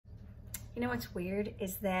You know what's weird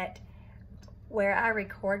is that where I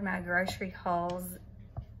record my grocery hauls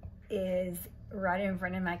is right in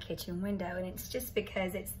front of my kitchen window, and it's just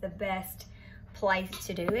because it's the best place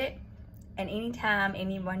to do it. And anytime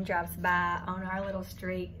anyone drives by on our little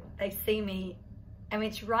street, they see me. I mean,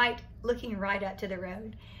 it's looking right up to the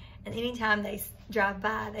road. And anytime they drive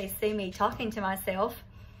by, they see me talking to myself.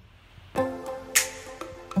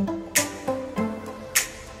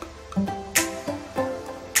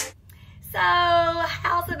 So,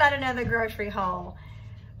 how's about another grocery haul?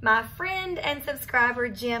 My friend and subscriber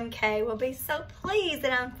Jim K will be so pleased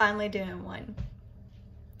that I'm finally doing one.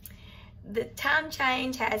 The time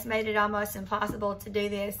change has made it almost impossible to do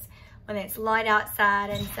this when it's light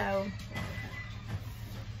outside, and so...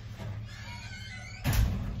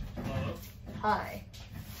 Hello? Hi.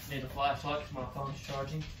 Need a flashlight because my phone's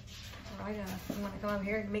charging. All right, you want to come over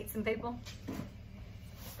here and meet some people?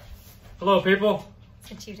 Hello, people.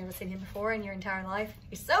 Since you've never seen him before in your entire life.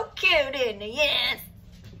 You're so cute, isn't he? Yes!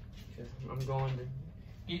 I'm going to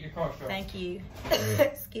get your car started. Thank you.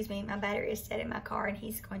 Excuse me, my battery is dead in my car and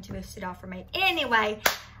he's going to boost it off for me. Anyway,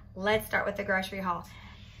 let's start with the grocery haul.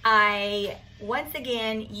 I, once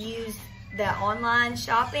again, used the online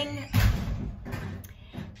shopping,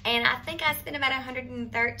 and I think I spent about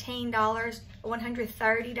 $113,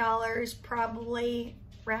 $130 probably,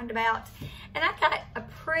 roundabout. And I got a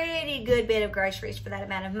pretty good bit of groceries for that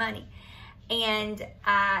amount of money. And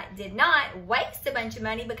I did not waste a bunch of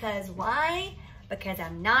money because why? Because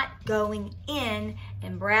I'm not going in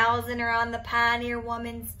and browsing around the Pioneer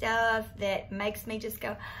Woman stuff that makes me just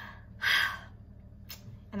go,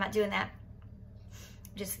 I'm not doing that.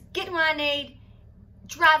 Just getting what I need,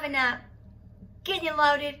 driving up, getting it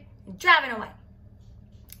loaded, and driving away.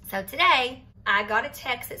 So today, I got a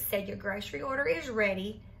text that said your grocery order is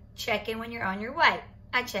ready. Check in when you're on your way.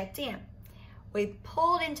 I checked in. We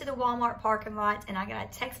pulled into the Walmart parking lot and I got a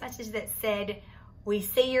text message that said, we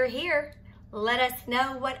see you're here. Let us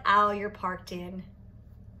know what aisle you're parked in.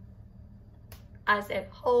 I said,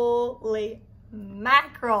 holy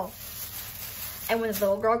mackerel. And when the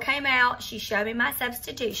little girl came out, she showed me my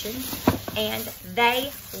substitution, and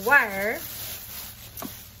they were,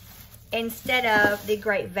 instead of the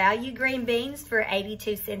Great Value green beans for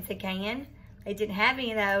 82 cents a can, they didn't have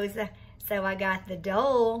any of those, so I got the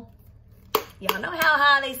Dole. Y'all know how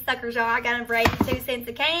high these suckers are. I got them for 82 cents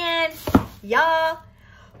a can. Y'all.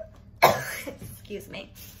 Excuse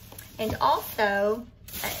me. And also,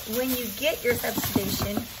 when you get your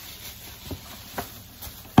substitution,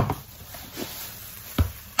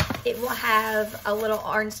 it will have a little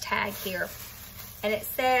orange tag here. And it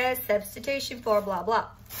says substitution for blah, blah.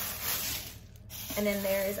 And then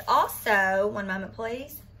there is also, one moment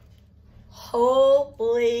please.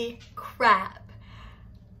 Holy crap.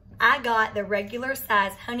 I got the regular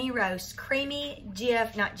size honey roast creamy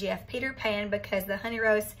Peter Pan, because the honey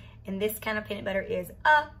roast in this kind of peanut butter is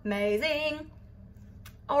amazing.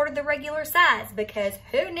 I ordered the regular size because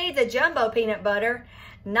who needs a jumbo peanut butter?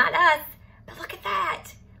 Not us. But look at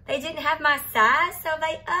that. They didn't have my size, so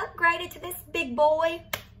they upgraded to this big boy.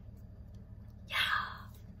 Yeah.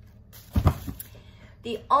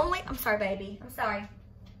 I'm sorry, baby. I'm sorry.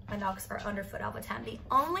 My dogs are underfoot all the time. The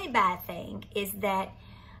only bad thing is that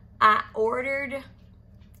I ordered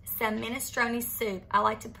some minestrone soup. I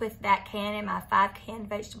like to put that can in my 5-can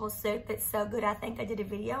vegetable soup. It's so good. I think I did a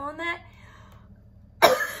video on that.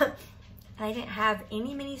 And I didn't have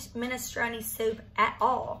any minestrone soup at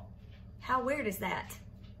all. How weird is that?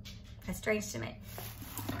 That's strange to me.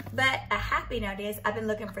 But a happy note is I've been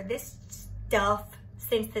looking for this stuff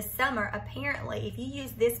since the summer. Apparently, if you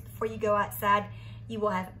use this before you go outside, you will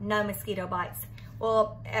have no mosquito bites.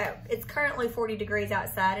 Well, it's currently 40 degrees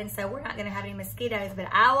outside, and so we're not gonna have any mosquitoes, but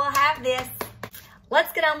I will have this.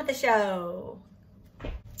 Let's get on with the show.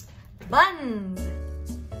 Buns.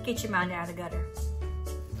 Get your mind out of the gutter.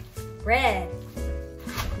 Bread.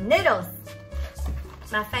 Noodles.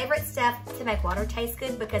 My favorite stuff to make water taste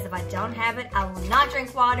good, because if I don't have it, I will not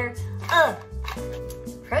drink water. Ugh.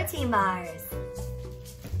 Protein bars.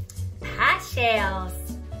 Pie shells.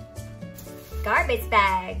 Garbage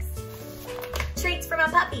bags. Treats for my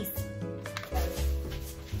puppies.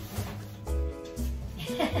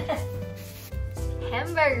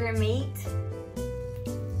 Hamburger meat.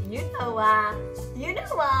 You know why. You know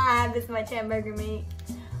why I have this much hamburger meat.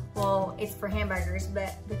 Well, it's for hamburgers,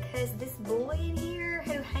 but because this boy in here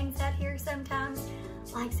who hangs out here sometimes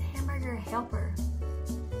likes hamburger helper.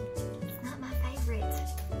 It's not my favorite,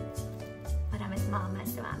 but I'm his mama,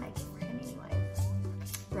 so I make it for him anyway.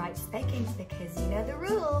 Rice bacon, because you know the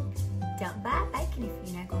rule. Don't buy bacon if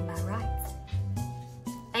you're not gonna buy rice.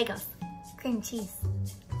 Bagels, cream cheese,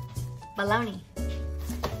 bologna.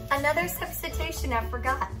 Another substitution I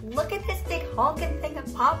forgot. Look at this big honking thing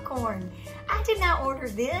of popcorn. I did not order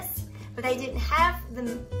this, but they didn't have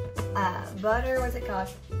the butter, what's it called?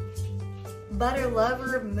 Butter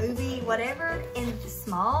Lover movie, whatever, in the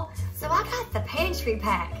small. So I got the pantry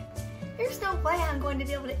pack. There's no way I'm going to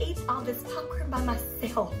be able to eat all this popcorn by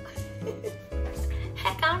myself.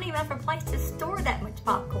 Heck, I don't even have a place to store that much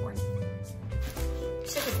popcorn.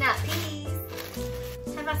 Sugar snap peas.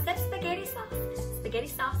 Have I said spaghetti sauce? Spaghetti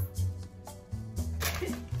sauce.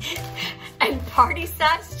 And party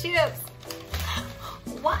size chips.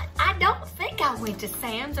 What? I don't think I went to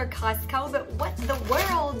Sam's or Costco, but what the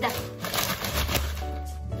world?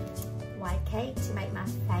 White cake to make my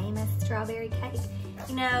famous strawberry cake.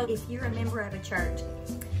 You know, if you're a member of a church,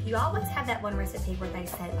 you always have that one recipe where they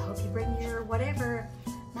say, I hope you bring your whatever,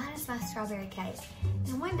 minus my strawberry cake.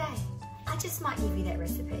 And one day, I just might give you that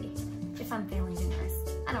recipe if I'm feeling generous.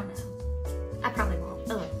 I don't know. I probably won't.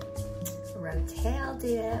 Ugh. Rotel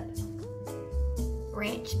dip,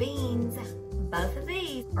 ranch beans. Both of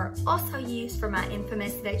these are also used for my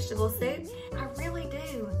infamous vegetable soup. I really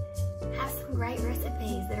do have some great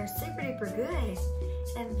recipes that are super duper good.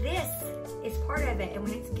 And this is part of it. And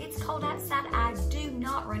when it gets cold outside, I do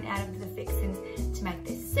not run out of the fixings to make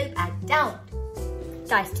this soup. I don't.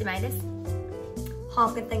 Diced tomatoes,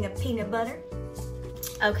 honking thing of peanut butter.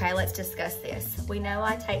 Okay, let's discuss this. We know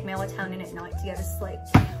I take melatonin at night to go to sleep.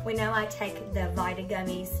 We know I take the Vita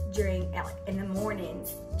gummies in the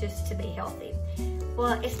mornings just to be healthy.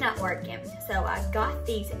 Well, it's not working. So I got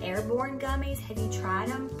these airborne gummies. Have you tried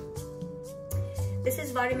them? This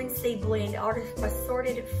is vitamin C blend,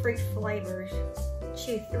 assorted fruit flavors.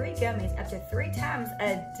 Chew 3 gummies up to 3 times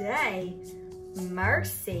a day.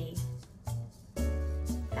 Mercy.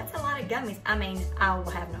 That's a lot of gummies. I mean, I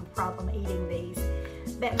will have no problem eating these.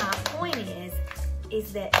 But my point is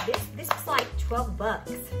that this is like 12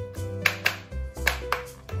 bucks.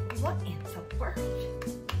 What in the world?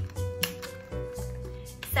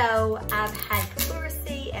 So I've had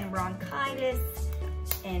pleurisy and bronchitis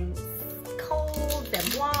and colds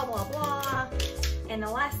and blah, blah, blah. And the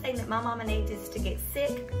last thing that my mama needs is to get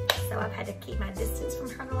sick. So I've had to keep my distance from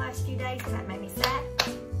her the last few days, and that made me sad.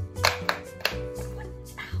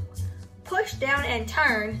 Push down and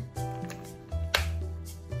turn.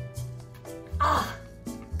 Ah,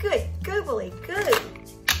 good, googly, good.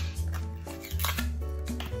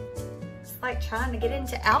 It's like trying to get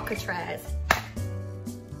into Alcatraz.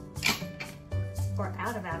 Or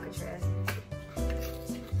out of Alcatraz.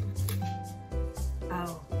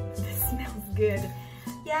 Oh, this smells good.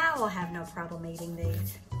 Yeah, I will have no problem eating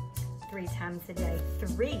these 3 times a day.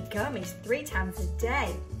 3 gummies 3 times a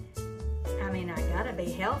day. I mean, I gotta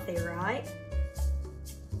be healthy, right?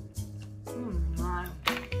 My.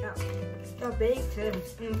 They're big too.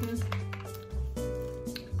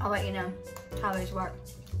 I'll let you know how these work.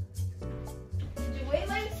 Did we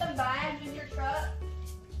leave some bags in your truck?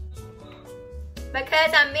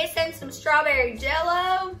 Because I'm missing some strawberry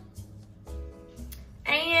jello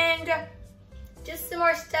and just some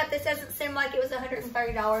more stuff. This doesn't seem like it was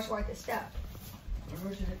 $130 worth of stuff.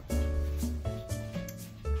 Where is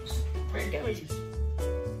it?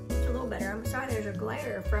 It's a little better. I'm sorry, there's a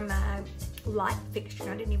glare from my light fixture.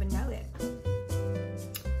 I didn't even know it.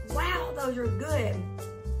 Wow, those are good.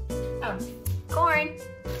 Oh, corn.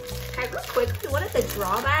 Okay, real quickly, one of the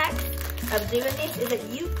drawbacks of doing this is that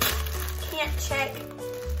you can't check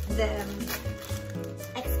the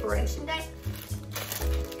expiration date.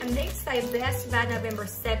 And these say best by November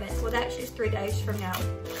 7th. Well, that's just 3 days from now.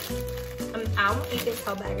 I won't eat this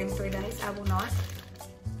whole bag in 3 days. I will not.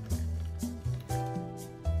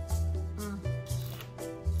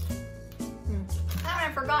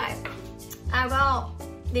 I forgot. I bought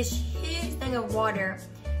this huge thing of water,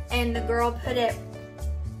 and the girl put it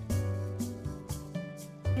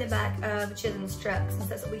in the back of children's truck, since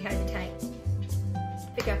that's what we had to take.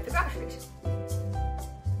 Pick up the groceries.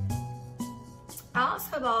 I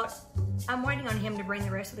also bought, I'm waiting on him to bring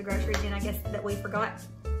the rest of the groceries in, I guess that we forgot.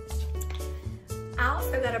 I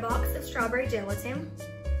also got a box of strawberry gelatin.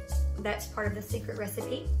 That's part of the secret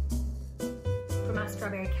recipe for my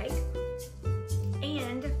strawberry cake.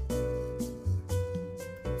 And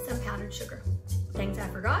some powdered sugar. Things I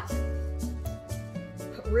forgot.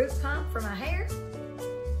 Root pump for my hair.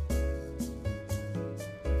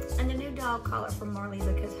 And the new dog collar from Marley,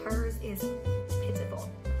 because hers is pitiful.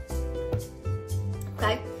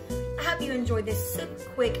 Okay, I hope you enjoyed this super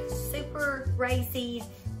quick, super racy,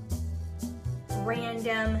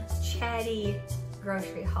 random, chatty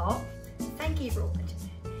grocery haul. Thank you for watching.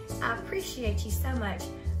 I appreciate you so much.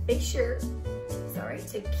 Be sure,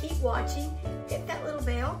 to keep watching, hit that little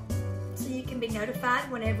bell, so you can be notified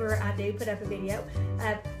whenever I do put up a video.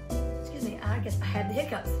 Excuse me, I guess I had the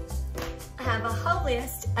hiccups. I have a whole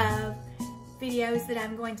list of videos that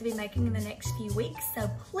I'm going to be making in the next few weeks, so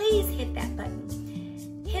please hit that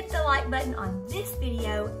button. Hit the like button on this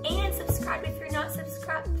video and subscribe if you're not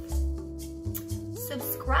subscribed.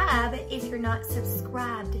 Subscribe if you're not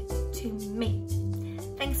subscribed to me.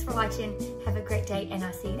 Thanks for watching. Have a great day, and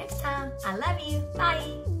I'll see you next time. I love you.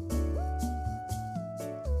 Bye.